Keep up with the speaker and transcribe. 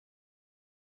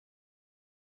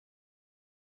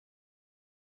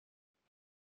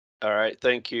All right,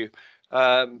 thank you.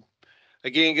 Um,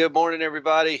 Again, good morning,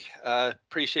 everybody.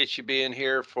 Appreciate you being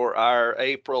here for our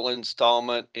April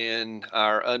installment in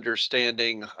our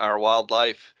Understanding Our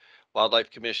Wildlife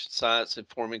Commission Science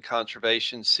Informing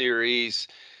Conservation series.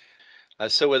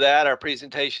 So with that, our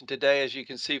presentation today, as you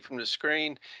can see from the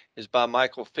screen, is by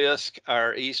Michael Fisk,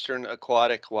 our Eastern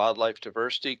Aquatic Wildlife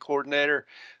Diversity Coordinator.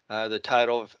 The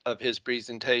title of his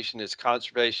presentation is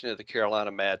Conservation of the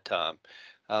Carolina Madtom.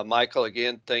 Michael,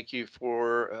 again, thank you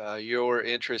for your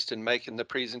interest in making the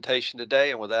presentation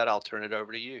today. And with that, I'll turn it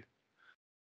over to you.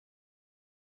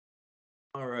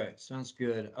 All right, sounds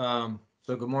good.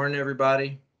 So good morning,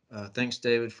 everybody. Thanks,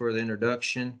 David, for the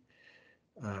introduction.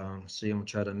 See, I'm gonna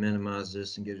try to minimize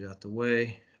this and get it out the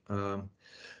way. Um,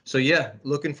 so yeah,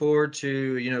 looking forward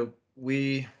to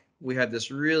we have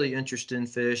this really interesting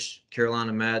fish,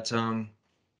 Carolina Madtom,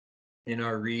 in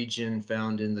our region,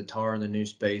 found in the tar and the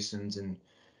Neuse basins, and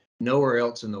nowhere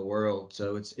else in the world.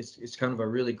 So it's kind of a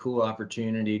really cool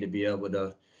opportunity to be able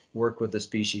to work with a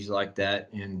species like that.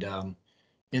 And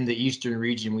in the eastern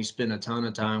region, we spend a ton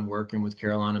of time working with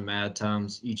Carolina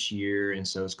Madtoms each year, and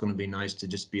so it's going to be nice to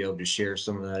just be able to share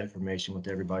some of that information with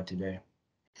everybody today.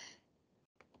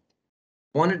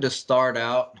 Wanted to start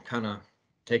out kind of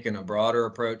taking a broader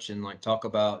approach and like talk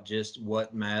about just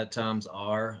what Madtoms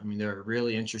are. I mean, they're a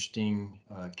really interesting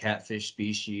catfish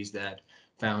species that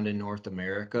found in North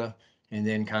America, and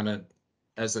then kind of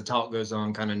as the talk goes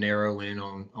on, kind of narrow in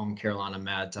on Carolina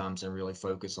Madtoms and really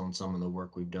focus on some of the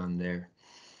work we've done there.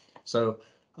 So,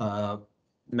 uh,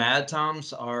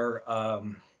 Madtoms are,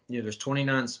 there's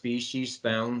 29 species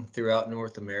found throughout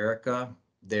North America.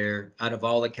 They're out of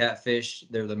all the catfish,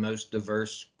 they're the most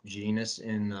diverse genus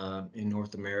in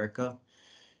North America.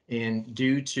 And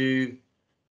due to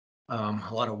a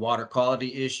lot of water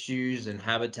quality issues and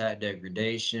habitat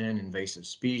degradation, invasive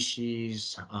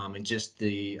species, and just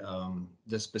the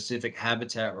specific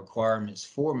habitat requirements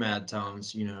for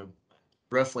Madtoms,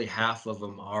 roughly half of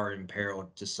them are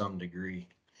imperiled to some degree.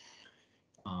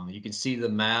 You can see the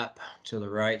map to the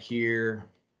right here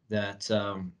that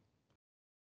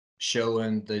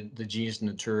showing the genus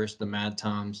Naturus, the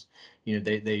Madtoms.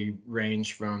 They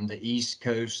range from the East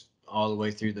Coast all the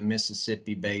way through the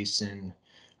Mississippi Basin,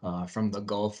 from the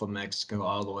Gulf of Mexico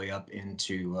all the way up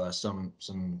into some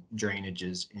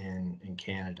drainages in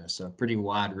Canada. So pretty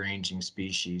wide ranging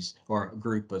species or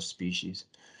group of species.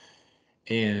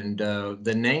 And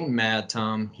the name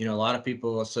Madtom, a lot of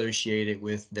people associate it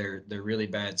with their really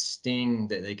bad sting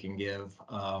that they can give,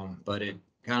 but it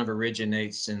kind of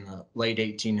originates in the late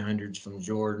 1800s from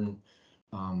Jordan,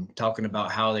 talking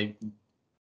about how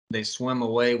they swim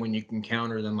away when you can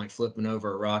counter them, like flipping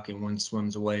over a rock and one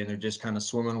swims away, and they're just kind of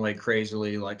swimming away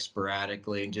crazily, like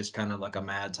sporadically, and just kind of like a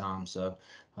Madtom. So,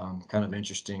 kind of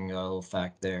interesting little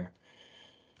fact there.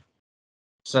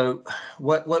 So,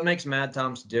 what makes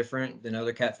Madtoms different than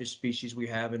other catfish species we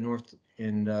have in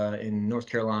North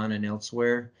Carolina and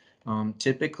elsewhere?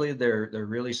 Typically, they're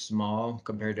really small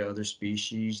compared to other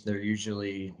species. They're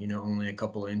usually only a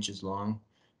couple of inches long.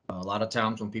 A lot of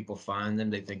times when people find them,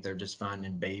 they think they're just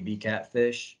finding baby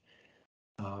catfish.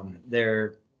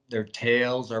 Their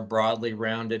tails are broadly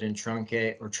rounded and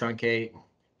truncate,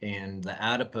 and the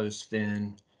adipose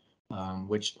fin,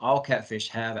 which all catfish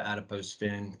have adipose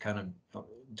fin, kind of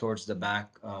towards the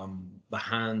back,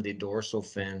 behind the dorsal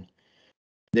fin.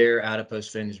 Their adipose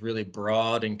fin is really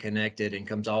broad and connected and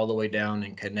comes all the way down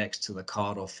and connects to the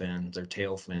caudal fin, their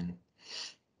tail fin.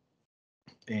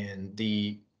 And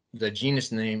the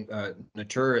genus name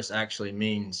Naturus actually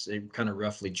means, it kind of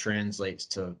roughly translates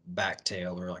to back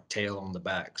tail, or like tail on the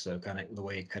back. So kind of the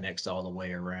way it connects all the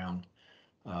way around.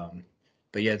 Um,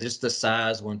 but yeah, just the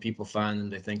size, when people find them,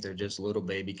 they think they're just little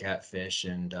baby catfish.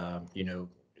 And,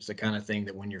 it's the kind of thing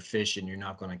that when you're fishing, you're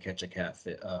not going to catch a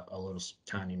catfish, a little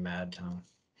tiny Madtom.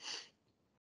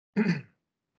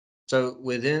 So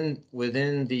within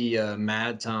the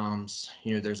Madtoms,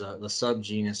 there's the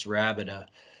subgenus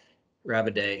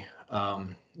Rabidae.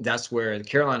 That's where the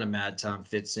Carolina Madtom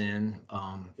fits in.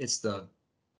 It's the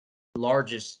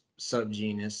largest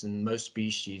subgenus in most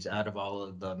species out of all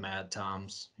of the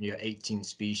Madtoms. 18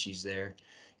 species there,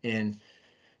 and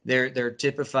they're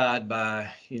typified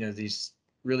by these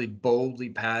really boldly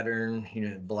patterned,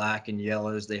 black and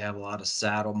yellows. They have a lot of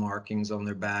saddle markings on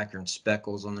their back and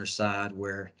speckles on their side,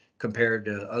 where compared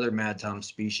to other Madtom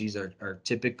species are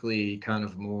typically kind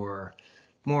of more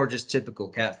just typical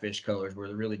catfish colors, where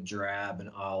they're really drab and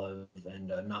olive,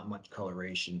 and not much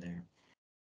coloration there.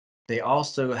 They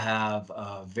also have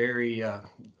a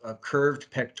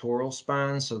curved pectoral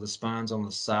spine, so the spines on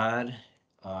the side,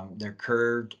 they're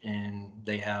curved, and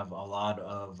they have a lot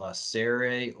of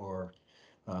serrae, or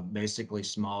basically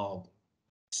small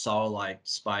saw-like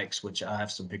spikes, which I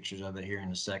have some pictures of it here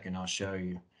in a second. I'll show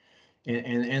you.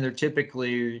 And they're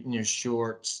typically,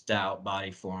 short, stout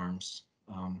body forms.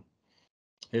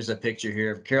 Here's a picture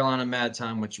here of Carolina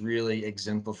Madtom, which really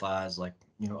exemplifies like,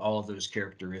 all of those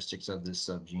characteristics of this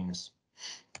subgenus.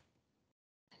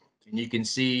 And you can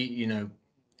see,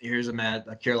 here's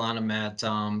a Carolina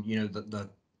Madtom, the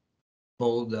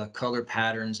bold color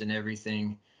patterns and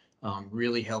everything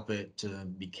really help it to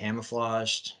be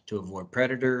camouflaged to avoid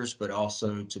predators, but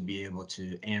also to be able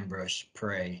to ambush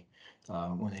prey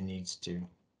when it needs to.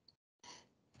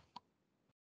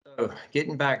 So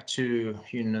getting back to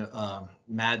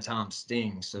Madtom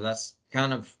sting, so that's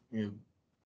kind of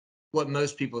what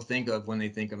most people think of when they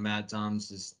think of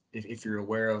Madtoms is if you're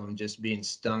aware of them, just being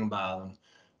stung by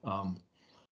them.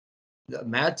 The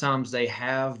Madtoms, they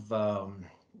have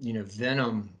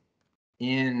venom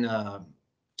in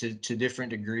to different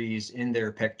degrees in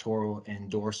their pectoral and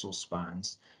dorsal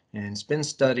spines. And it's been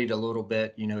studied a little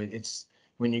bit. It's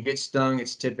when you get stung,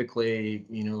 it's typically,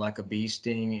 like a bee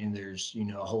sting, and there's,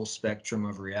 a whole spectrum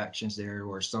of reactions there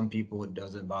where some people it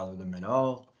doesn't bother them at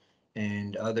all,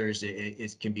 and others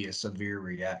it can be a severe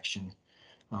reaction.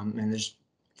 And there's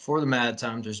for the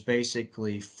Madtoms, there's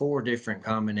basically four different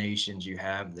combinations you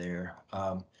have there.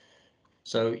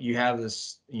 So you have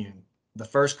this, the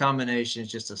first combination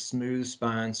is just a smooth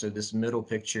spine. So this middle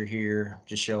picture here,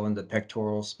 just showing the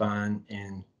pectoral spine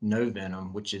and no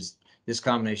venom, which is this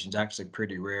combination is actually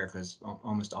pretty rare because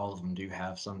almost all of them do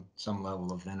have some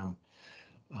level of venom.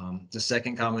 The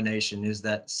second combination is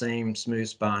that same smooth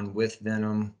spine with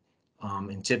venom,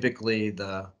 and typically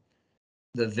the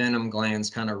venom glands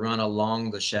kind of run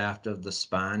along the shaft of the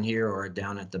spine here or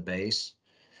down at the base.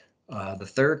 The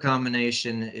third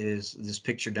combination is this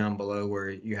picture down below where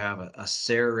you have a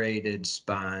serrated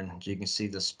spine. You can see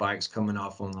the spikes coming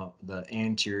off on the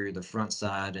anterior, the front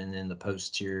side, and then the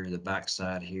posterior, the back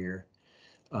side here.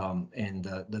 And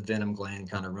the venom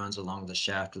gland kind of runs along the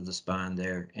shaft of the spine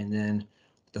there. And then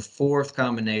the fourth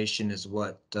combination is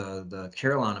what the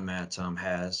Carolina Madtom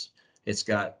has. It's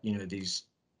got,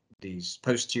 these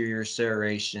posterior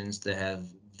serrations that have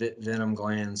venom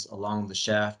glands along the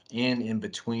shaft and in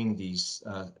between these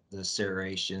the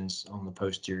serrations on the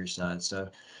posterior side. So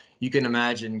you can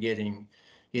imagine getting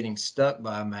stuck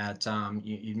by a Madtom.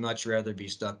 You'd much rather be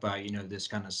stuck by this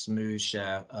kind of smooth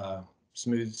shaft,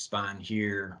 smooth spine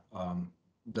here.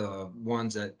 The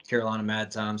ones that Carolina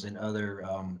Madtoms and other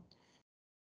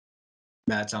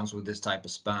Madtoms with this type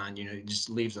of spine, it just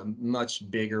leaves a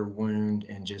much bigger wound,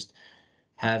 and just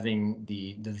having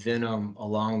the venom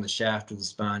along the shaft of the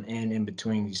spine and in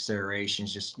between these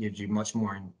serrations just gives you much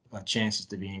more chances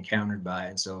to be encountered by it,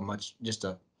 and so much just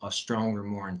a stronger,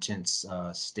 more intense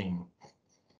sting.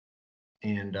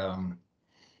 And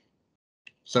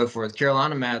so for the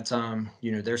Carolina Madtom,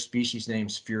 their species name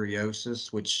is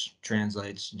Furiosus, which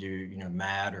translates to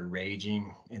mad or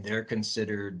raging, and they're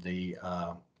considered the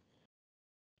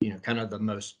kind of the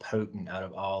most potent out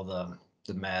of all the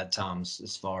Madtoms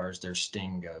as far as their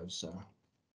sting goes.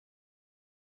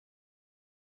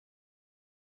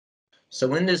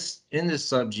 So in this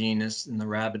subgenus, in the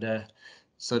Rabidae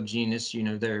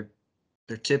subgenus,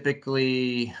 they're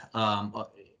typically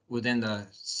within the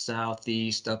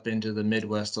southeast up into the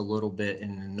Midwest a little bit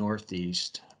in the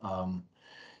northeast.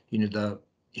 The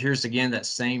here's again that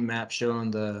same map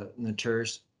showing the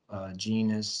Naturus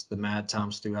genus, the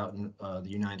Madtoms throughout the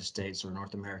United States or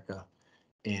North America,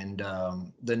 and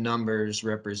the numbers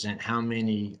represent how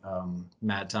many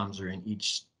Madtoms are in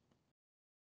each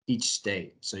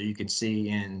state. So you can see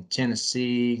in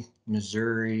Tennessee,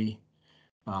 Missouri,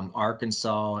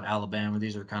 Arkansas, Alabama,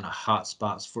 these are kind of hot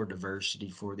spots for diversity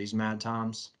for these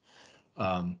Madtoms.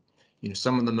 Um,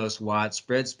 some of the most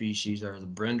widespread species are the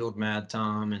brindled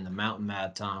Madtom and the mountain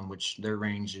Madtom, which their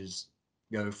ranges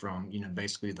go from,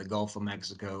 basically the Gulf of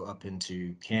Mexico up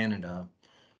into Canada.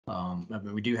 I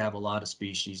mean, we do have a lot of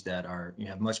species that are,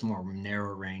 have much more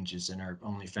narrow ranges and are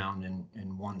only found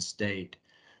in one state.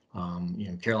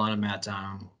 Carolina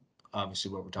Madtom,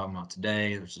 obviously what we're talking about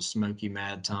today. There's a Smoky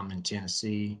Madtom in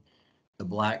Tennessee, the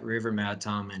Black River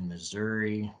Madtom in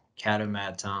Missouri, Caddo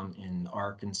Madtom in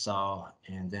Arkansas,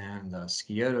 and then the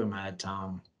Scioto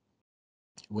Madtom,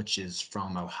 which is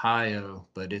from Ohio,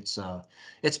 but it's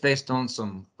based on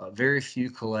some very few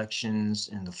collections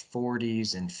in the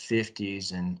 40s and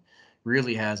 50s, and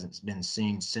really hasn't been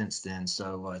seen since then.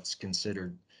 So it's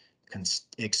considered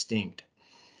extinct.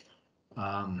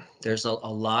 There's a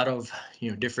lot of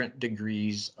different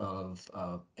degrees of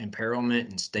imperilment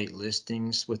and state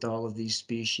listings with all of these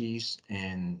species,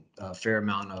 and a fair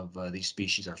amount of these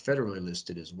species are federally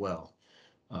listed as well.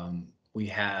 We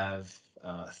have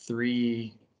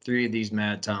three of these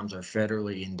madtoms are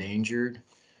federally endangered.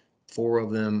 Four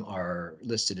of them are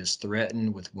listed as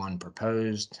threatened, with one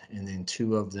proposed, and then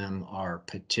two of them are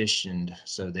petitioned.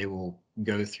 So they will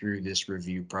go through this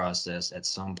review process at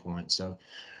some point. So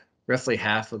roughly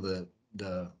half of the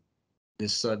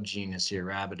this subgenus here,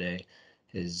 Rabidae,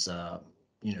 is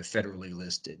federally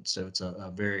listed. So it's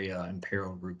a very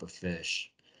imperiled group of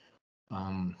fish.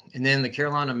 And then the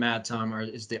Carolina madtom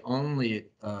is the only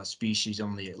species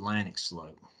on the Atlantic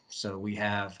slope. So we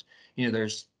have,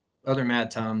 there's other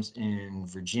madtoms in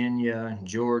Virginia,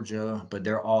 Georgia, but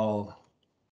those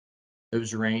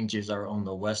ranges are on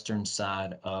the western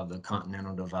side of the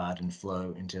continental divide and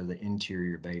flow into the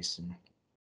interior basin.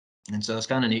 And so it's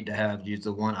kind of neat to have used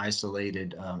the one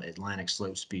isolated Atlantic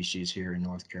slope species here in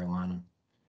North Carolina.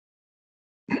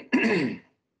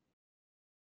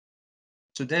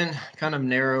 So then kind of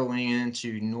narrowing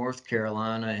into North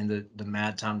Carolina and the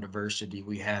madtom diversity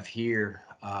we have here,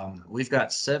 we've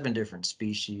got 7 different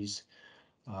species.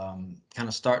 Kind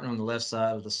of starting on the left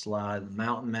side of the slide, the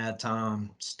mountain madtom,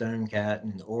 stonecat,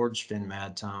 and the orange fin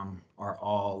madtom are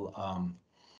all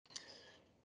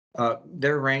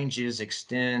their ranges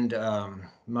extend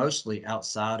mostly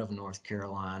outside of North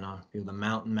Carolina. The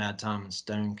mountain madtom and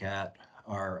stonecat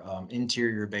are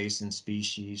interior basin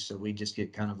species, so we just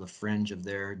get kind of the fringe of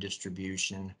their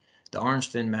distribution. The orange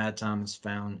fin madtom is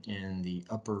found in the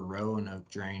upper Roanoke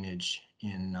drainage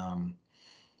in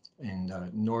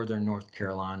northern North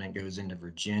Carolina. It goes into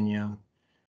Virginia.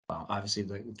 Obviously,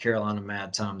 the Carolina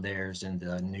madtom there is in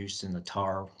the Neuse and the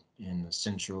Tar in the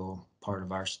central part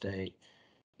of our state.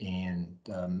 And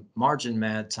margin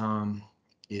madtom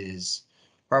is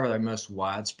probably our most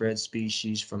widespread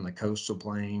species from the coastal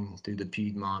plain through the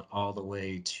Piedmont all the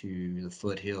way to the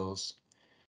foothills.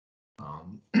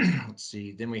 Let's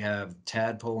see, then we have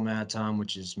tadpole madtom,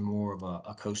 which is more of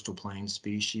a coastal plain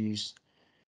species.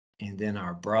 And then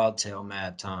our broadtail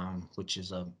madtom, which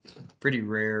is a pretty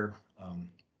rare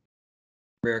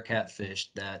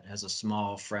catfish that has a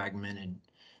small fragmented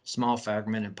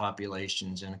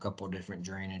populations in a couple of different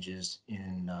drainages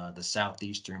in the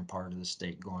southeastern part of the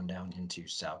state going down into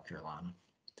South Carolina.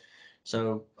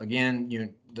 So again,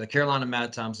 the Carolina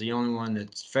madtom is the only one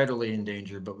that's federally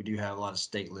endangered, but we do have a lot of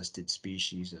state listed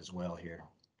species as well here.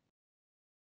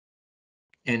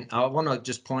 And I want to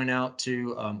just point out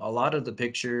too, a lot of the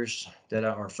pictures that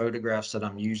are photographs that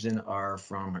I'm using are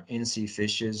from NC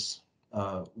Fish's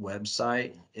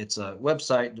website. It's a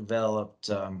website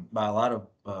developed by a lot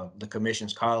of the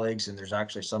commission's colleagues, and there's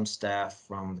actually some staff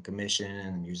from the commission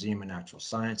and Museum of Natural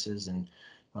Sciences and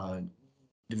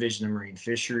Division of Marine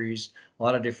Fisheries. A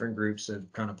lot of different groups have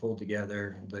kind of pulled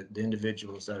together. The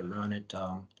individuals that run it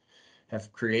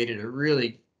have created a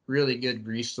really good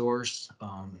resource.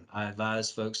 I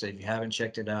advise folks that if you haven't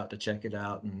checked it out, to check it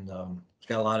out. And it's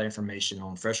got a lot of information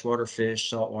on freshwater fish,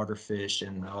 saltwater fish,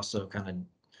 and also kind of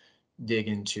dig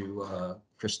into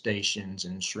crustaceans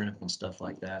and shrimp and stuff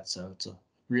like that. So it's a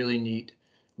really neat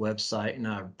website, and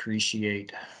I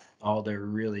appreciate all their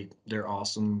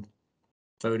awesome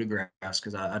photographs,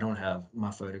 because I don't have,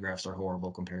 my photographs are horrible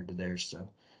compared to theirs. So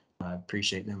I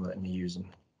appreciate them letting me use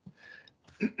them.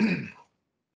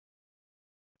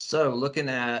 So looking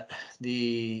at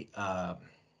the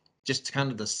just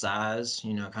kind of the size,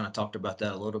 I kind of talked about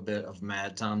that a little bit of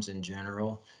madtoms in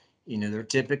general. They're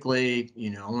typically,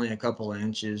 only a couple of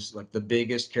inches. Like the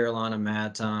biggest Carolina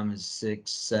madtom is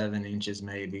 6-7 inches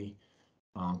maybe,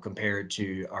 compared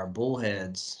to our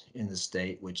bullheads in the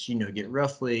state, which get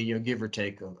roughly, give or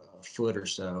take a foot or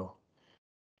so.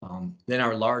 Then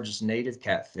our largest native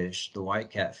catfish, the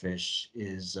white catfish,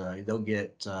 is they'll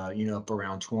get up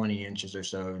around 20 inches or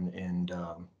so, and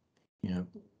you know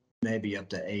maybe up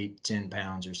to 8-10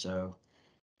 pounds or so.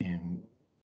 And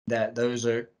those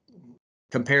are,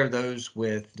 compare those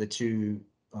with the two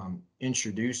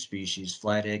introduced species,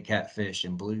 flathead catfish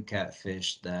and blue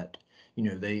catfish, that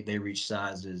they reach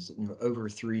sizes over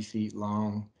 3 feet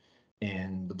long,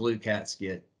 and the blue cats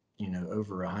get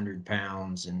over 100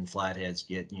 pounds, and flatheads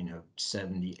get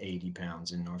 70-80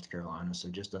 pounds in North Carolina. So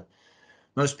just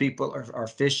most people are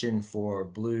fishing for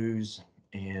blues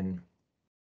and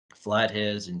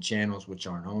flatheads and channels, which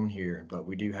aren't on here, but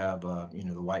we do have the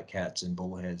white cats and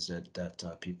bullheads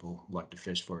that people like to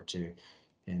fish for too.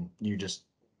 And you're just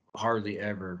hardly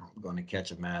ever going to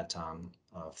catch a madtom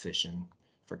fishing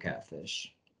for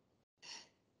catfish.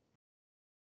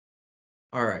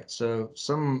 All right, so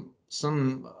some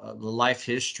the life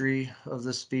history of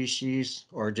the species,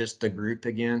 or just the group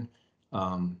again,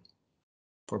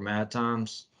 for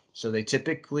madtoms. So they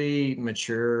typically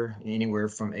mature anywhere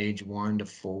from age 1 to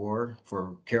 4.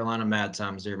 For Carolina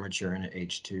Madtoms, they're maturing at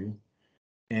age 2.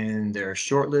 And they're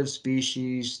short-lived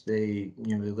species. They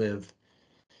live,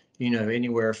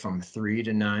 anywhere from 3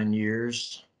 to 9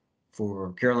 years.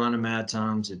 For Carolina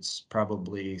Madtoms, it's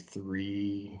probably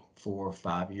 3, 4,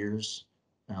 5 years,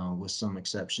 with some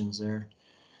exceptions there.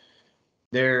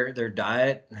 Their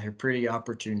diet, they're pretty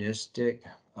opportunistic.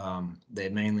 They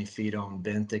mainly feed on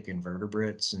benthic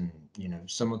invertebrates, and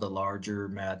some of the larger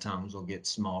madtoms will get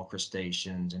small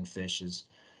crustaceans and fishes,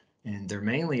 and they're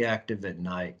mainly active at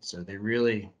night. So they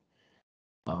really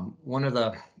one of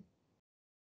the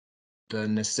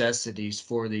necessities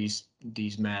for these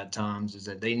madtoms is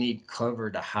that they need cover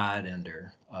to hide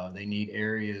under. They need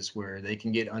areas where they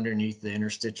can get underneath the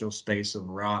interstitial space of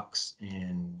rocks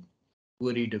and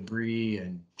woody debris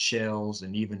and shells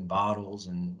and even bottles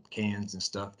and cans and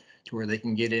stuff, to where they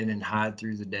can get in and hide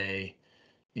through the day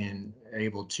and are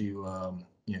able to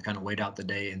kind of wait out the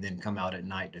day and then come out at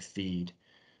night to feed.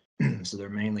 So they're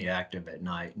mainly active at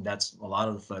night, and that's a lot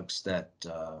of the folks that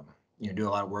do a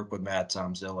lot of work with mad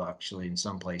toms. They'll actually, in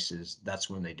some places, that's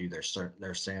when they do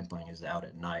their sampling is out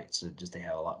at night, so just they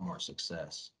have a lot more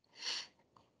success.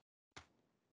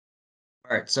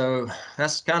 All right, so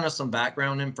that's kind of some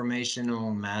background information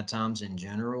on mad toms in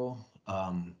general,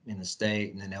 in the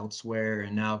state and then elsewhere,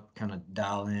 and now kind of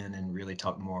dial in and really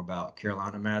talk more about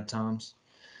Carolina mad toms.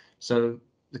 So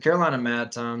the Carolina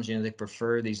Madtoms, they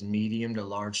prefer these medium to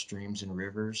large streams and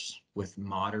rivers with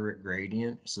moderate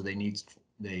gradient. So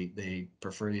they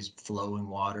prefer these flowing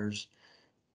waters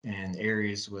and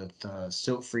areas with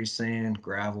silt-free sand,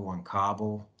 gravel, and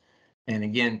cobble. And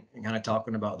again, kind of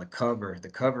talking about the cover. The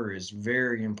cover is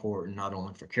very important, not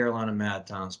only for Carolina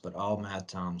Madtoms, but all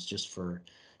Madtoms, just for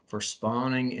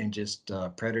spawning and just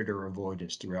predator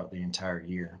avoidance throughout the entire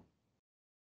year.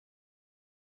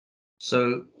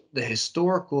 So the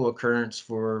historical occurrence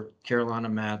for Carolina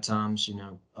madtoms,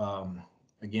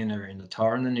 again, are in the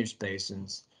tar and the Neuse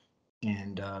basins,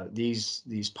 and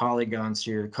these polygons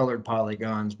here, colored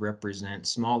polygons, represent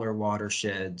smaller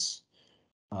watersheds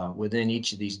within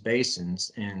each of these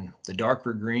basins, and the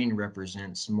darker green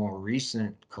represents more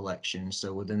recent collections,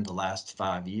 so within the last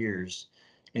 5 years.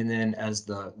 And then as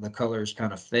the colors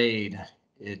kind of fade,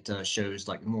 it shows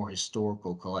like more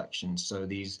historical collections. So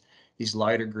these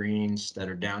lighter greens that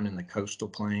are down in the coastal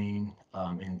plain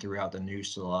and throughout the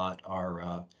Neuse a lot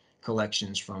are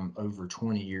collections from over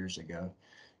 20 years ago.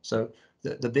 So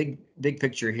the big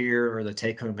picture here, or the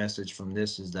take home message from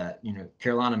this, is that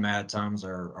Carolina madtoms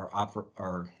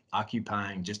are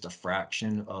occupying just a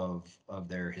fraction of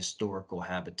their historical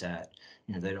habitat.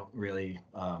 They don't really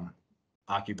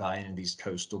occupy any of these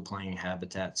coastal plain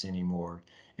habitats anymore,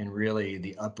 and really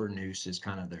the upper Neuse is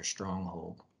kind of their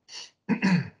stronghold.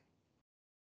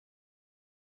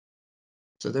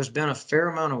 So there's been a fair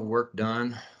amount of work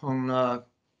done on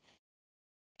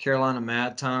Carolina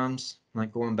madtoms,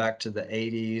 like going back to the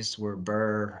 80s, where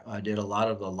Burr did a lot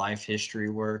of the life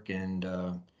history work and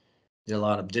did a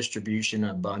lot of distribution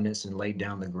abundance and laid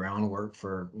down the groundwork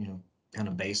for, kind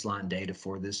of baseline data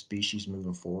for this species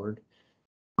moving forward.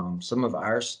 Some of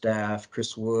our staff,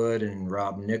 Chris Wood and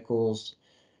Rob Nichols,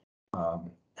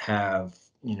 have,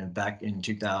 back in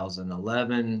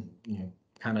 2011,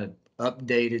 kind of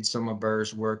updated some of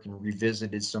Burr's work and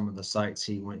revisited some of the sites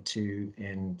he went to,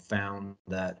 and found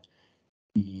that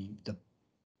the the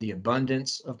the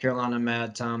abundance of Carolina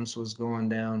madtoms was going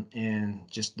down, and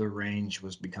just the range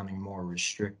was becoming more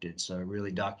restricted. So it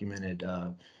really documented,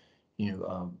 you know,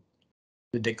 uh,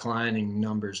 the declining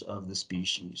numbers of the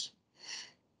species.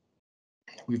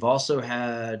 We've also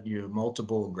had,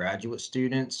 multiple graduate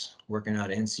students working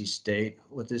out of NC State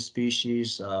with this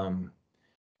species,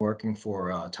 working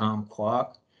for Tom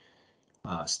Kwok.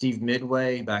 Steve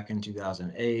Midway, back in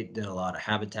 2008, did a lot of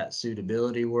habitat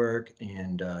suitability work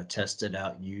and tested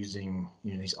out using,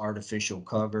 these artificial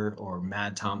cover, or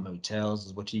mad tom motels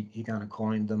is what he kind of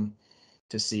coined them,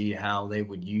 to see how they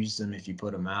would use them if you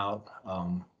put them out.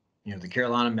 The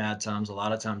Carolina mad toms, a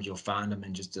lot of times you'll find them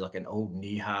in just like an old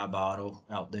knee-high bottle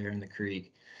out there in the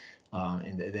creek,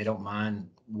 and they don't mind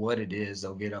what it is.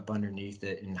 They'll get up underneath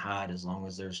it and hide, as long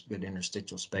as there's good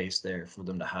interstitial space there for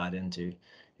them to hide into.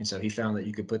 And so he found that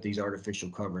you could put these artificial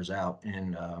covers out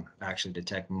and actually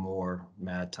detect more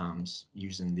mad toms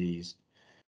using these.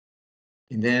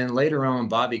 And then later on,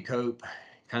 Bobby Cope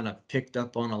kind of picked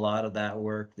up on a lot of that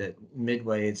work that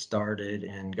Midway had started,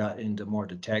 and got into more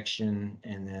detection,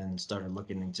 and then started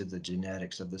looking into the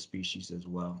genetics of the species as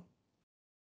well.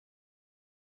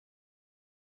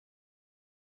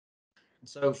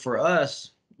 So for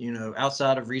us,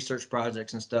 outside of research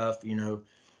projects and stuff,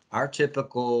 our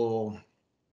typical,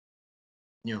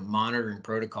 monitoring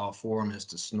protocol for them is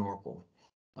to snorkel.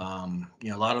 A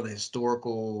lot of the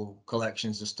historical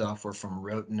collections of stuff are from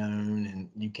rotenone, and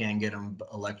you can get them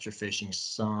electrofishing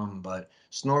some, but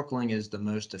snorkeling is the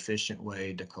most efficient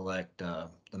way to collect the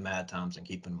mad toms and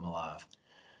keeping them alive.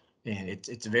 And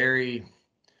it's very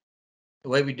the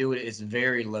way we do it is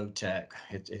very low tech.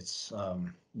 It's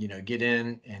get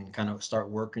in and kind of start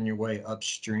working your way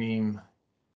upstream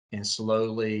and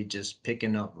slowly just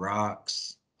picking up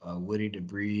rocks, woody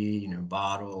debris,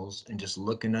 bottles, and just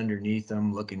looking underneath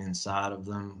them, looking inside of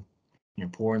them,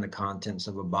 pouring the contents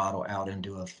of a bottle out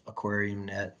into a aquarium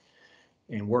net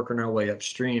and working our way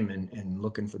upstream and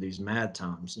looking for these mad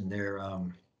toms. And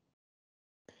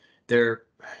they're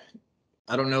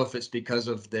I don't know if it's because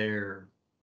of their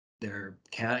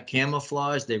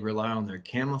camouflage, they rely on their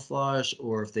camouflage,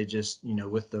 or if they just,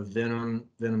 with the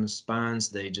venomous spines,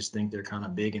 they just think they're kind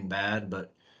of big and bad.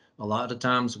 But a lot of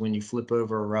times when you flip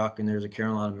over a rock and there's a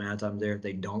Carolina Madtom there,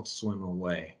 they don't swim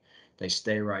away. They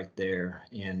stay right there.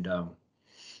 And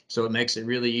so it makes it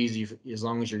really easy. As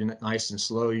long as you're nice and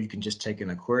slow, you can just take an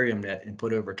aquarium net and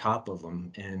put over top of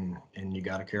them, and you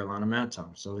got a Carolina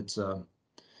Madtom. So it's a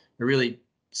really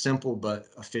simple but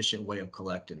efficient way of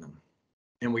collecting them.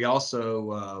 And we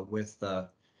also with the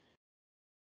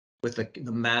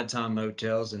Mad Tom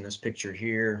motels in this picture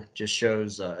here just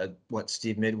shows what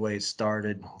Steve Midway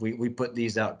started. We put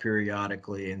these out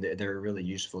periodically, and they're really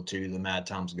useful too. The Mad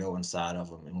Toms go inside of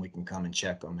them, and we can come and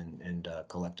check them and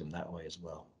collect them that way as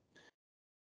well.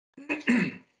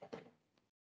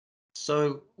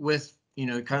 So with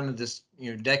kind of this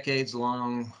decades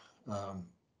long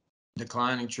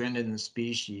declining trend in the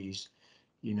species,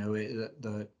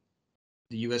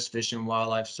 the U.S. Fish and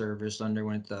Wildlife Service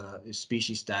underwent the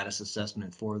species status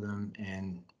assessment for them,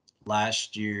 and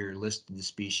last year listed the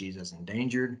species as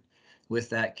endangered. With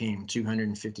that came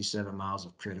 257 miles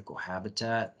of critical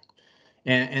habitat.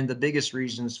 And the biggest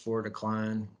reasons for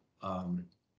decline, a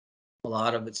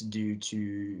lot of it's due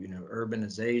to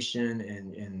urbanization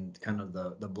and kind of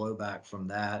the blowback from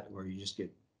that, where you just get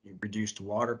reduced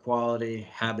water quality,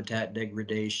 habitat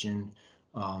degradation,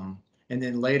 and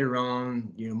then later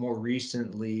on, more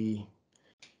recently,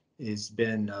 has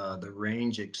been the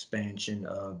range expansion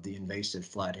of the invasive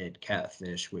flathead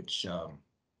catfish, which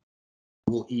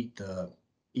will eat the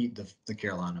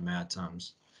Carolina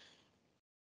Madtoms.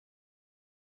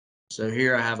 So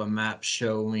here I have a map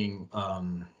showing,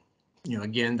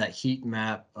 again, that heat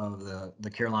map of the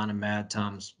Carolina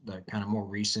Madtoms, the kind of more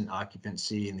recent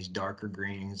occupancy in these darker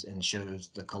greens, and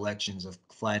shows the collections of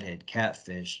flathead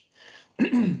catfish.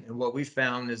 And what we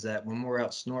found is that when we're out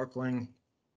snorkeling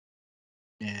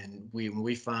and when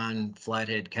we find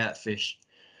flathead catfish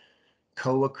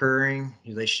co-occurring,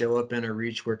 they show up in a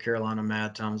reach where Carolina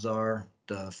Madtoms are.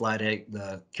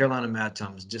 The Carolina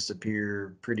Madtoms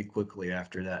disappear pretty quickly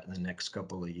after that in the next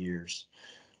couple of years.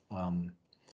 Um,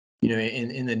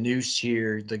 in the noose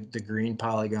here, the green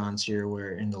polygons here,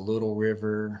 where in the Little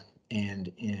River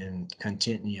and in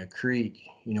Contentnia Creek,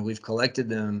 we've collected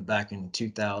them back in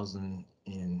 2000,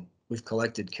 and we've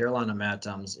collected Carolina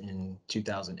Madtoms in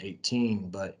 2018,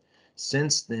 but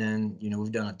since then,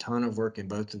 we've done a ton of work in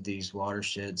both of these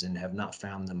watersheds and have not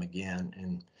found them again.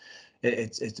 And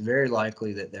it's very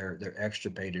likely that they're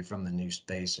extirpated from the Noose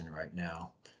Basin right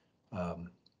now.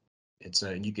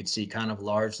 You could see kind of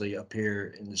largely up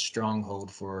here in the stronghold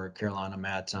for Carolina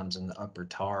Madtoms in the upper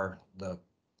tar, the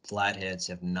flatheads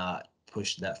have not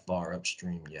pushed that far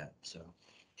upstream yet. So,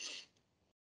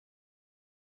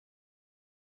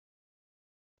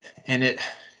 and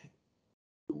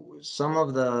some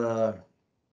of the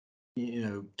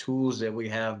tools that we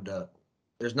have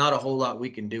there's not a whole lot we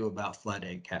can do about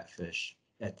flathead catfish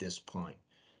at this point,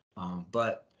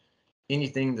 but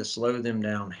anything to slow them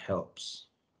down helps.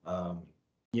 Um,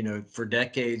 for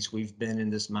decades, we've been in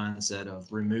this mindset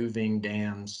of removing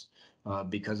dams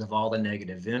because of all the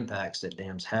negative impacts that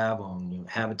dams have on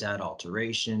habitat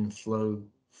alteration, flow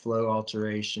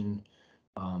alteration,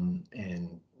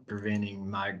 and preventing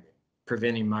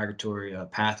migratory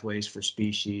pathways for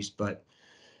species. But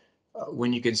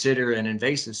when you consider an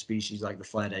invasive species like the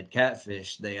flathead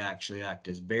catfish, they actually act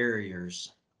as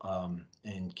barriers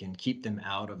and can keep them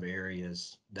out of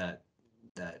areas that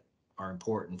are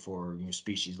important for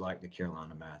species like the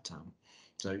Carolina Madtom.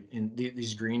 So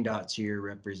these green dots here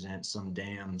represent some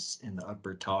dams in the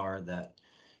upper tar that,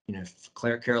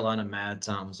 Carolina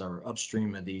Madtoms are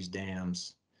upstream of these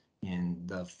dams, and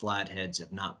the flatheads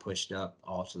have not pushed up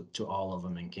also to all of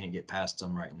them and can't get past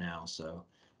them right now. So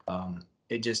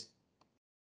it just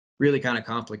really kind of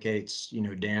complicates,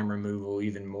 dam removal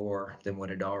even more than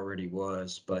what it already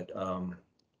was. But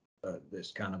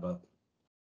this kind of a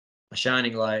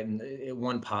shining light and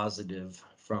one positive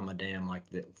from a dam like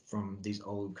that, from these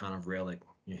old kind of relic,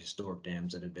 historic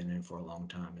dams that have been in for a long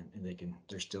time, and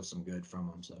there's still some good from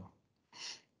them.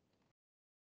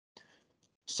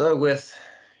 So with,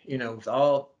 with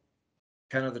all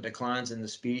kind of the declines in the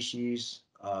species,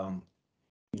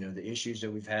 the issues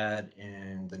that we've had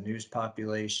in the news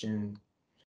population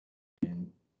and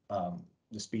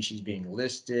the species being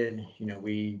listed,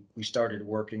 we started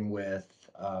working with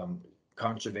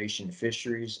conservation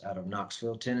fisheries out of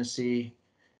Knoxville, Tennessee.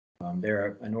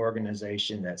 They're an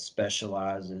organization that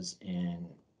specializes in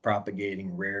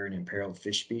propagating rare and imperiled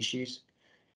fish species.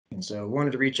 And so I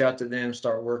wanted to reach out to them,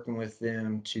 start working with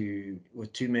them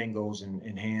with two main goals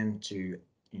in hand to,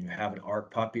 have an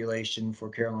ARC population for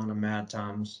Carolina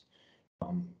madtoms,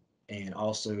 um, and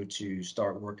also to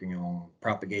start working on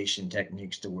propagation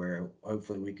techniques to where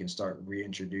hopefully we can start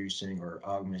reintroducing or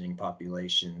augmenting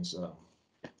populations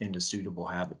into suitable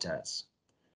habitats.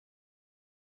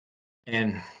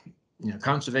 And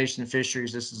conservation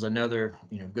fisheries, this is another,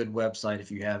 good website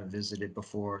if you haven't visited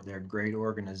before. They're a great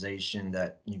organization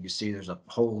that you can see there's a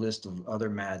whole list of other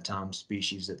madtom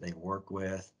species that they work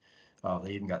with.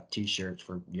 They even got t-shirts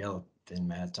for yellowfin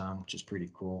madtom, which is pretty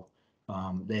cool.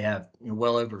 They have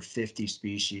well over 50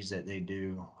 species that they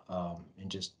do, and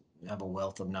just have a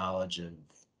wealth of knowledge of,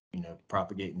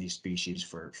 propagating these species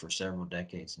for several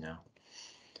decades now.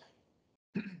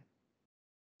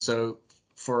 So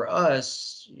for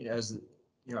us, as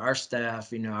our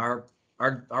staff,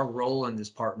 our role in this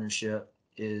partnership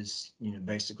is,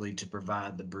 basically to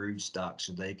provide the brood stock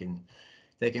so they can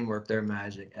work their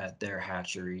magic at their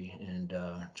hatchery and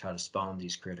try to spawn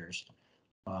these critters.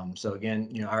 So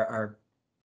again, our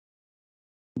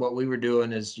what we were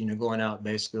doing is, going out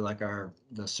basically like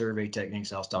the survey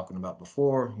techniques I was talking about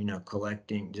before,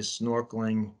 collecting, just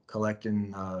snorkeling,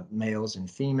 collecting males and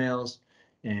females,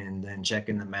 and then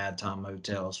checking the Madtom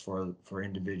motels for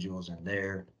individuals in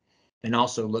there, and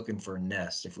also looking for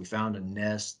nests. If we found a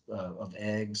nest of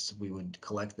eggs, we would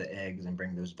collect the eggs and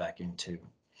bring those back in too.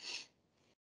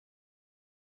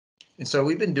 And so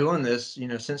we've been doing this,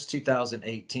 since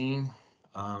 2018.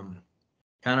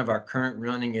 Kind of our current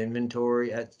running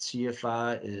inventory at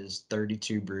CFI is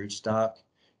 32 brood stock.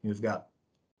 We've got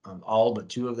all but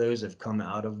two of those have come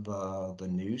out of the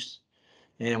noose,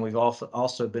 and we've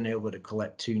also been able to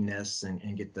collect two nests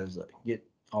and get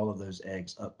all of those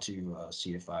eggs up to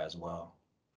CFI as well.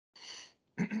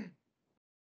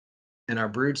 And our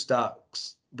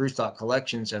broodstock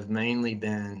collections have mainly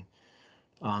been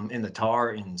in the Tar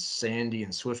and Sandy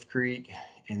and Swift Creek,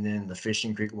 and then the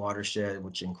Fishing Creek watershed,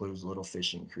 which includes Little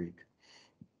Fishing Creek.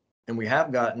 And we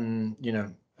have gotten,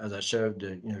 as I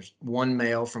showed, one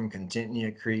male from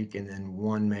Contentnia Creek and then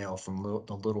one male from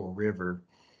the Little River.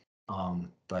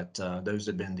 But those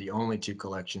have been the only two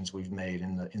collections we've made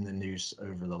in the noose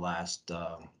over the last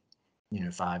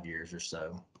 5 years or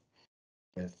so,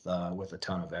 with a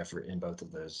ton of effort in both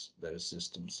of those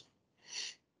systems.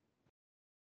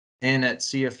 And at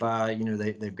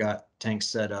CFI, they've got tanks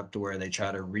set up to where they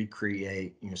try to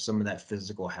recreate, some of that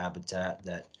physical habitat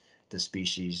that the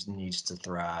species needs to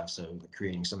thrive. So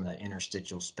creating some of that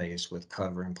interstitial space with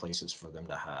cover and places for them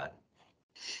to hide.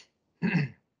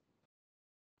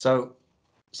 So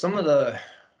some of the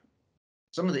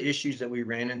issues that we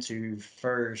ran into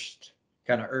first,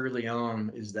 kind of early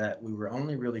on, is that we were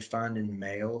only really finding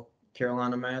male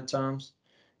Carolina madtoms,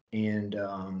 and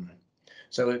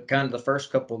so it kind of the first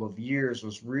couple of years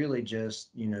was really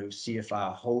just,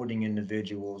 CFI holding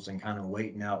individuals and kind of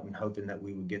waiting out and hoping that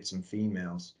we would get some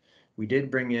females. We did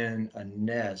bring in a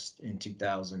nest in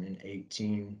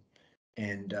 2018,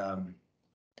 and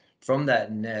from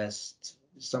that nest,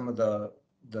 some of the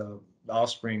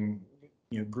offspring,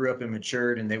 grew up and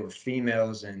matured, and they were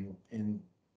females. And in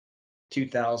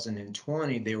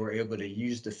 2020, they were able to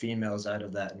use the females out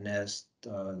of that nest,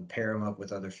 pair them up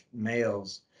with other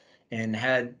males, and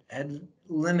had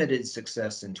limited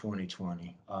success in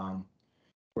 2020.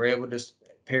 We're able to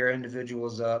pair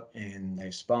individuals up, and they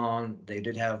spawned. They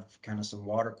did have kind of some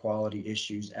water quality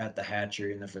issues at the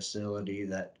hatchery in the facility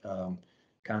that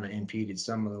kind of impeded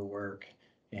some of the work,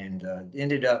 and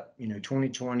ended up,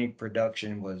 2020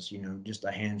 production was, just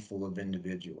a handful of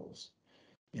individuals.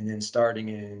 And then starting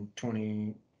in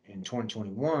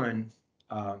 2021,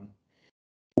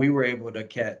 we were able to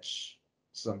catch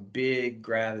some big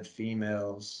gravid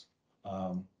females,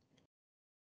 and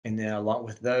then along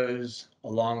with those,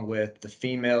 along with the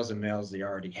females and males they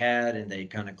already had, and they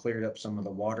kind of cleared up some of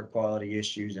the water quality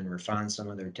issues and refined some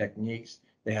of their techniques.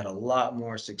 They had a lot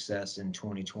more success in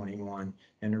 2021,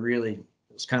 and really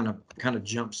it's kind of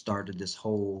jump started this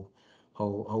whole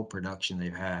whole production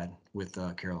they've had with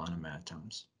Carolina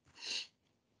Madtoms.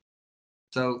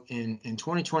 So in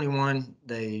 2021,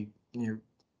 they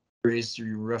raised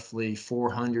through roughly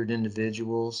 400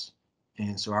 individuals,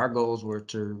 and so our goals were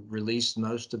to release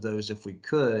most of those if we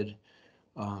could.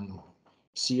 Um,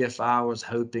 CFI was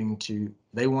hoping to,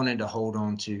 they wanted to hold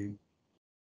on to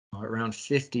around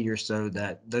 50 or so,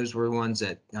 that those were ones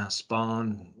that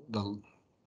spawned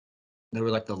they were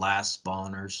like the last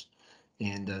spawners,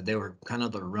 and they were kind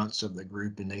of the runts of the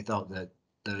group, and they thought that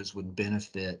those would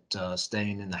benefit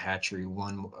staying in the hatchery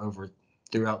one over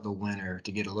throughout the winter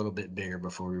to get a little bit bigger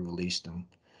before we released them.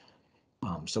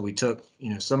 So we took,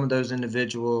 some of those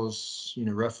individuals,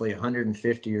 roughly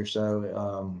 150 or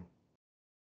so,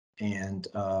 and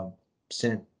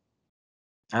sent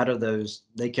out of those,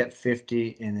 they kept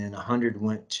 50, and then 100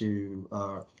 went to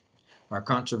our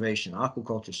conservation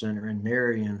aquaculture center in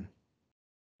Marion,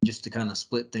 just to kind of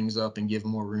split things up and give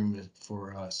more room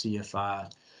for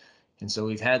CFI. And so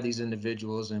we've had these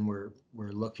individuals, and we're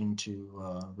looking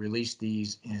to release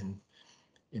these in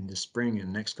the spring in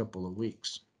the next couple of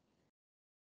weeks.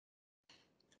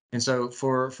 And so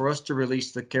for us to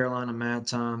release the Carolina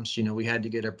Madtoms, we had to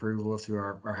get approval through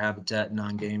our Habitat,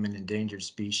 Non-Game, and Endangered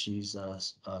Species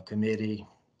Committee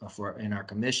in our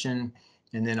commission,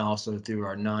 and then also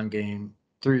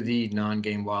through the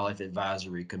Non-Game Wildlife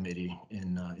Advisory Committee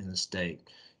in the state.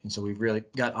 And so we've really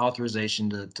got authorization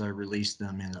to release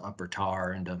them in the upper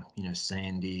tar into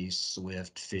sandy,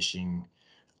 swift fishing.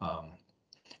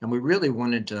 And we really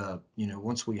wanted to,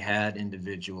 once we had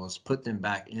individuals, put them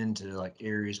back into like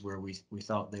areas where we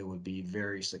thought they would be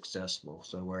very successful.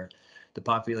 So where the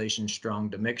population's strong,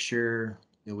 to make sure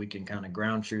that we can kind of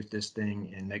ground truth this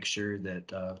thing and make sure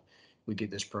that we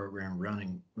get this program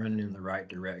running in the right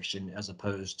direction, as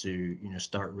opposed to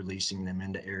start releasing them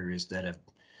into areas that have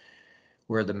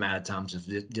where the Madtoms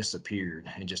have disappeared,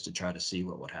 and just to try to see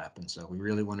what would happen. So we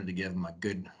really wanted to give them a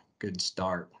good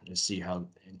start to see how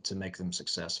to make them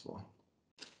successful.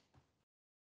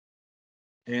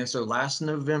 And so last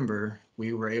November,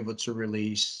 we were able to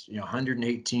release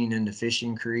 118 into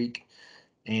Fishing Creek,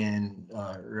 and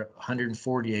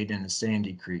 148 into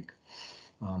Sandy Creek.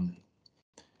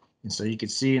 And so you could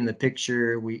see in the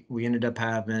picture, we ended up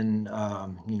having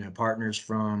partners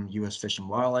from U.S. Fish and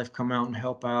Wildlife come out and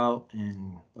help out,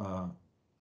 and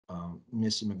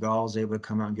Missy McGall was able to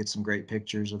come out and get some great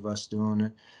pictures of us doing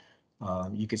it.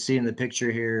 You can see in the picture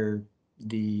here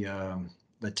the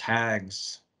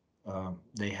tags.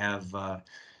 They have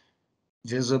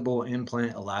visible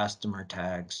implant elastomer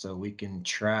tags, so we can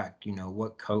track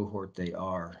what cohort they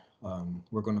are.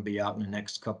 We're going to be out in the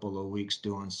next couple of weeks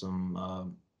doing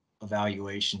some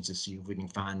evaluations to see if we can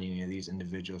find any of these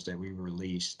individuals that we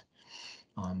released.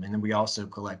 And then we also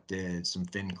collected some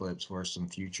fin clips for some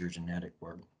future genetic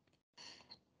work.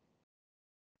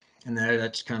 And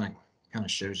that's kind of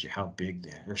shows you how big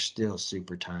they're still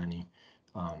super tiny,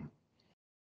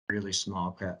 really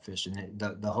small catfish, and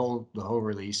the whole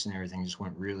release and everything just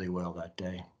went really well that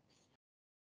day.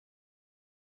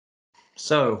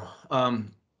 So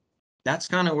that's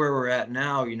kind of where we're at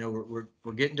now.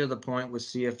 We're getting to the point with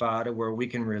CFI to where we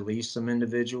can release some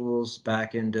individuals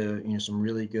back into some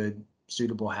really good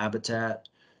suitable habitat.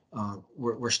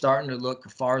 We're starting to look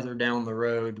farther down the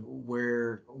road.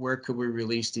 Where could we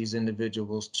release these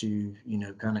individuals to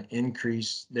kind of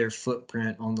increase their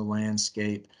footprint on the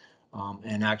landscape,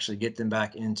 and actually get them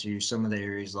back into some of the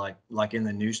areas like in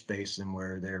the Neuse Basin,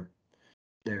 where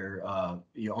they're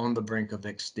on the brink of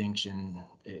extinction,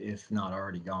 if not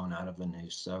already gone out of the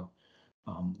Neuse. So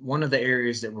one of the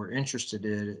areas that we're interested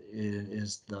in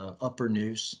is the upper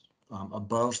Neuse,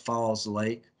 above Falls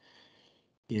Lake.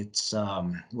 It's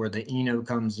where the Eno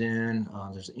comes in.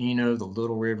 There's Eno, the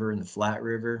Little River, and the Flat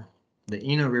River. The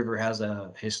Eno River has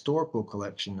a historical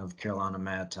collection of Carolina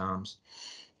Madtoms,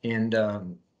 and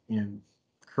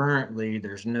currently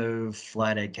there's no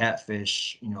flathead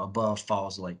catfish above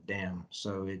Falls Lake Dam.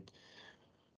 So it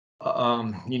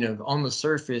on the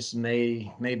surface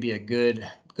may be a good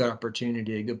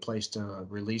opportunity, a good place to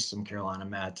release some Carolina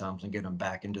Madtoms and get them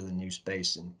back into the Neuse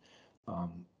Basin.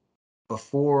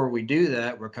 Before we do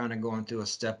that, we're kind of going through a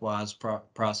stepwise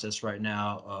process right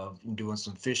now of doing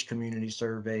some fish community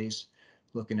surveys,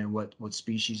 looking at what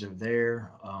species are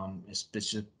there,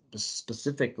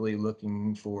 specifically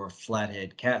looking for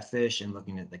flathead catfish, and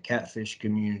looking at the catfish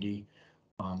community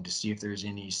to see if there's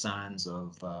any signs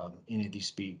of any of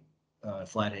these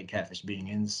flathead catfish being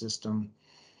in the system.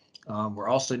 We're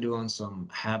also doing some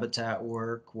habitat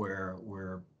work where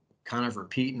we're kind of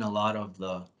repeating a lot of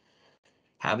the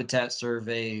habitat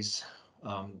surveys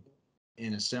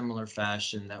in a similar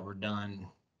fashion that were done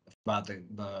by the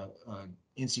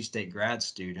NC State grad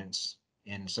students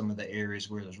in some of the areas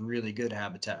where there's really good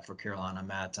habitat for Carolina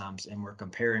madtoms, and we're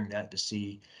comparing that to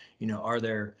see, are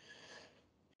there,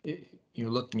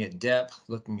 looking at depth,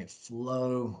 looking at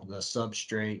flow, the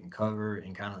substrate and cover,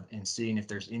 and kind of and seeing if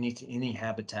there's any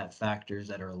habitat factors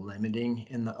that are limiting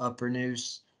in the upper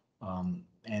Neuse,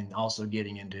 and also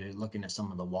getting into looking at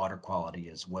some of the water quality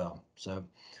as well. So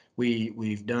we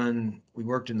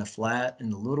worked in the Flat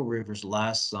and the Little Rivers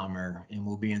last summer, and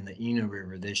we'll be in the Eno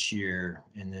River this year,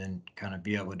 and then kind of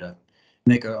be able to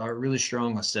make a really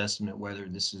strong assessment whether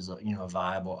this is a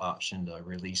viable option to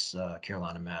release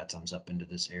Carolina madtoms up into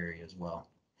this area as well.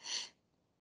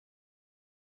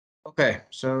 Okay,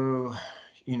 so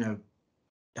you know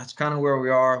that's kind of where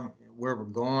we are, where we're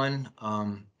going.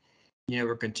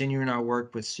 We're continuing our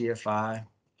work with CFI.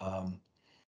 Um,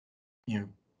 you know,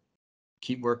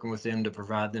 keep working with them to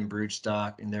provide them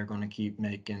broodstock, and they're going to keep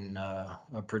making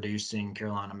producing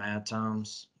Carolina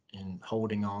madtoms and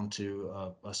holding on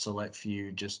to a select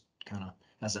few just kind of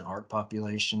as an ARC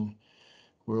population.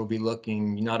 We'll be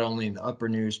looking not only in the upper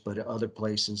Neuse, but at other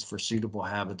places for suitable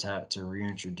habitat to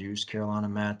reintroduce Carolina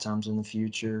madtoms in the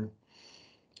future.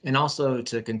 And also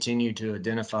to continue to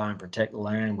identify and protect the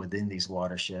land within these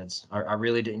watersheds. I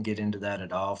really didn't get into that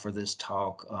at all for this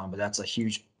talk, but that's a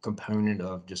huge component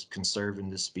of just conserving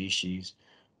the species.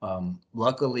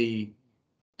 Luckily,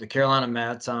 the Carolina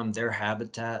madtom, their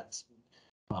habitats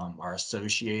are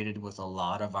associated with a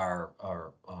lot of our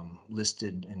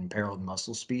listed and imperiled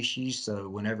mussel species. So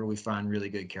whenever we find really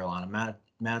good Carolina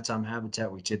madtom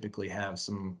habitat, we typically have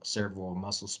several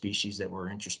mussel species that we're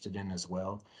interested in as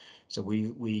well. So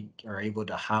we are able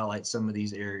to highlight some of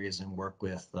these areas and work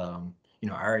with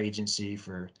our agency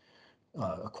for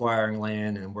acquiring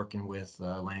land and working with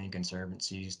land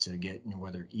conservancies to get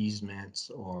whether easements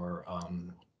or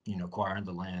acquiring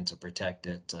the land to protect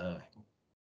it,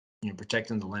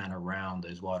 protecting the land around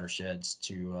those watersheds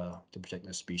to protect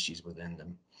the species within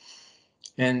them.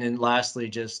 And then lastly,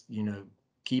 just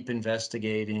keep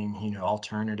investigating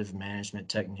alternative management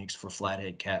techniques for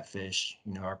flathead catfish.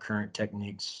 Our current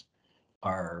techniques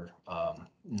are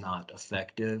not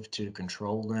effective to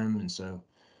control them, and so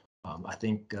I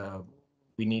think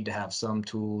we need to have some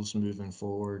tools moving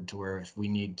forward to where if we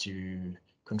need to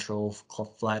control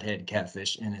flathead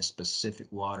catfish in a specific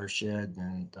watershed,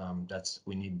 then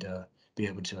we need to be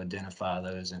able to identify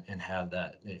those and have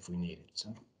that if we need it.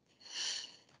 So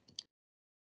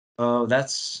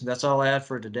that's all I had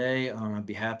for today. I'd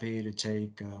be happy to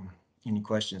take any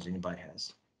questions anybody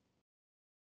has.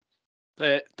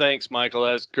 Thanks, Michael.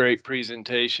 That's a great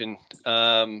presentation.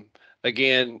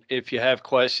 Again, if you have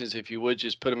questions, if you would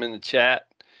just put them in the chat,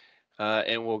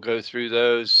 and we'll go through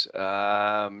those.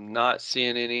 Not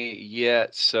seeing any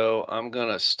yet, so I'm going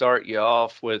to start you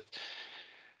off with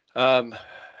um,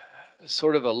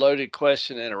 sort of a loaded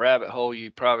question and a rabbit hole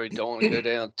you probably don't want to go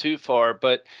down too far,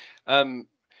 but um,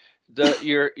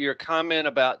 your comment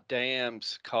about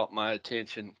dams caught my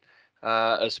attention,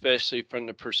 especially from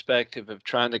the perspective of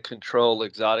trying to control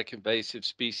exotic invasive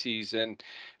species. And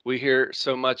we hear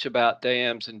so much about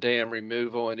dams and dam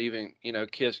removal, and even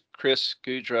Chris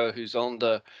Goudreau, who's on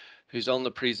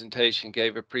the presentation,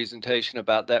 gave a presentation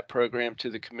about that program to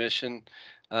the commission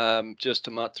just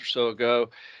a month or so ago.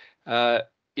 Uh,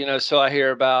 so I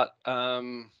hear about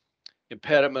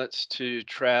impediments to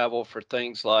travel for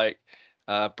things like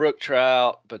brook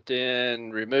trout, but then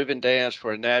removing dams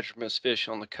for anadromous fish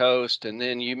on the coast. And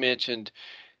then you mentioned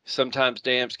sometimes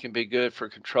dams can be good for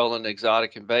controlling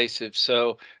exotic invasives.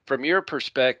 So, from your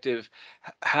perspective,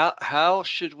 how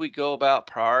should we go about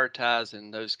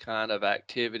prioritizing those kind of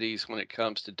activities when it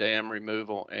comes to dam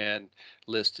removal and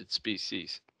listed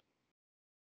species?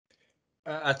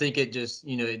 I think it just,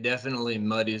 it definitely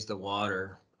muddies the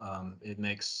water. It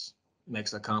makes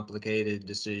a complicated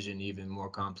decision even more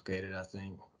complicated, I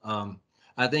think.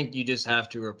 I think you just have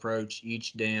to approach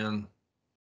each dam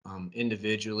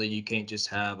individually. You can't just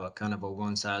have a kind of a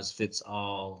one size fits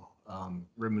all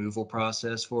removal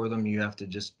process for them. You have to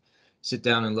just sit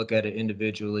down and look at it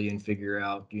individually and figure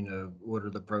out, what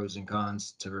are the pros and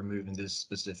cons to removing this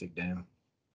specific dam.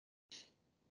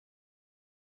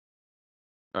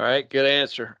 All right, good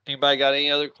answer. Anybody got any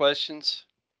other questions?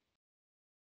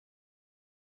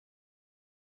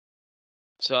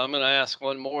 So I'm going to ask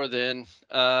one more then.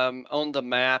 On the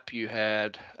map you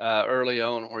had early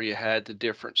on where you had the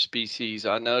different species,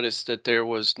 I noticed that there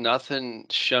was nothing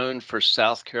shown for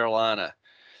South Carolina.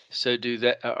 So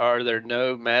are there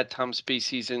no Madtom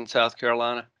species in South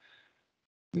Carolina?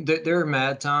 There are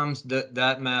madtoms.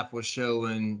 That map was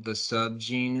showing the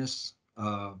subgenus,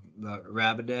 the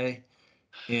Rabidae,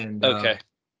 and Okay.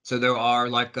 So there are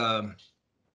like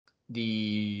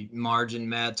the margin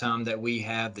Madtom that we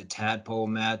have, the tadpole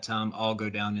Madtom, all go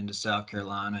down into South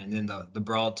Carolina, and then the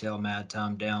broadtail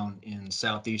Madtom down in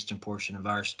southeastern portion of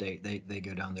our state, they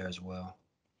go down there as well.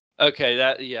 Okay,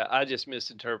 yeah, I just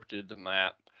misinterpreted the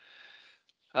map.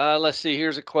 Let's see.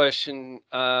 Here's a question.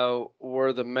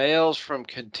 Were the males from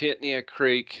Contentnia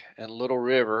Creek and Little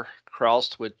River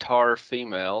crossed with tar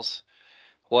females?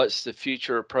 What's the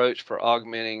future approach for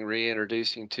augmenting,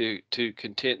 reintroducing to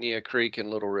Contentnia Creek and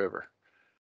Little River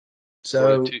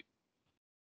for the So two?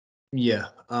 yeah,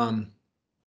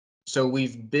 so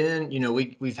we've been,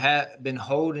 we've had been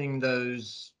holding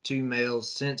those two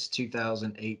males since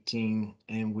 2018,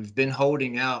 and we've been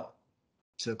holding out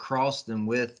to cross them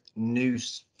with new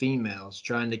females,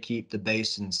 trying to keep the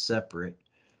basins separate.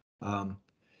 Um,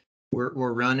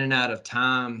 we're running out of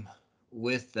time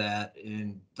with that,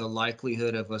 and the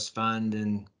likelihood of us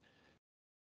finding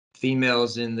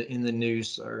females in the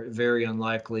noose are very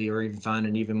unlikely, or even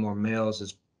finding even more males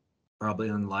is probably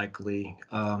unlikely.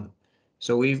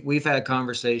 So we've had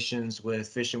conversations with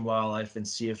Fish and Wildlife and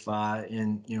CFI,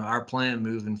 and our plan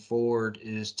moving forward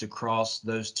is to cross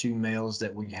those two males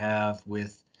that we have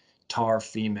with tar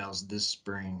females this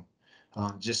spring,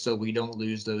 just so we don't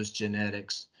lose those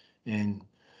genetics. And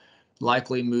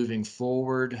likely moving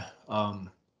forward,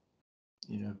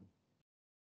 you know,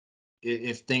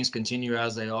 if things continue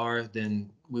as they are,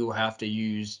 then we will have to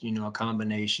use, a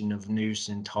combination of noose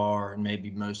and tar, and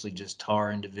maybe mostly just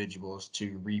tar individuals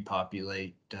to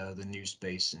repopulate the noose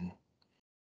basin.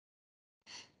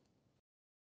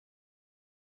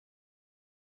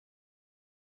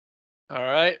 All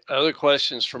right. Other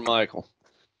questions for Michael?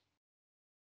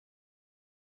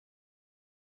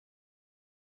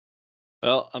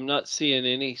 Well, I'm not seeing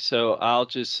any, so I'll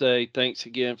just say thanks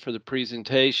again for the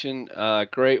presentation.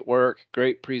 Great work,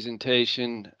 great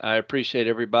presentation. I appreciate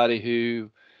everybody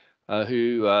who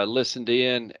listened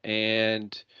in,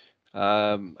 and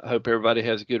I hope everybody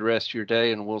has a good rest of your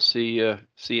day. And we'll see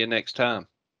you next time.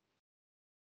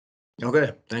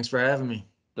 Okay, thanks for having me.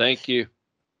 Thank you.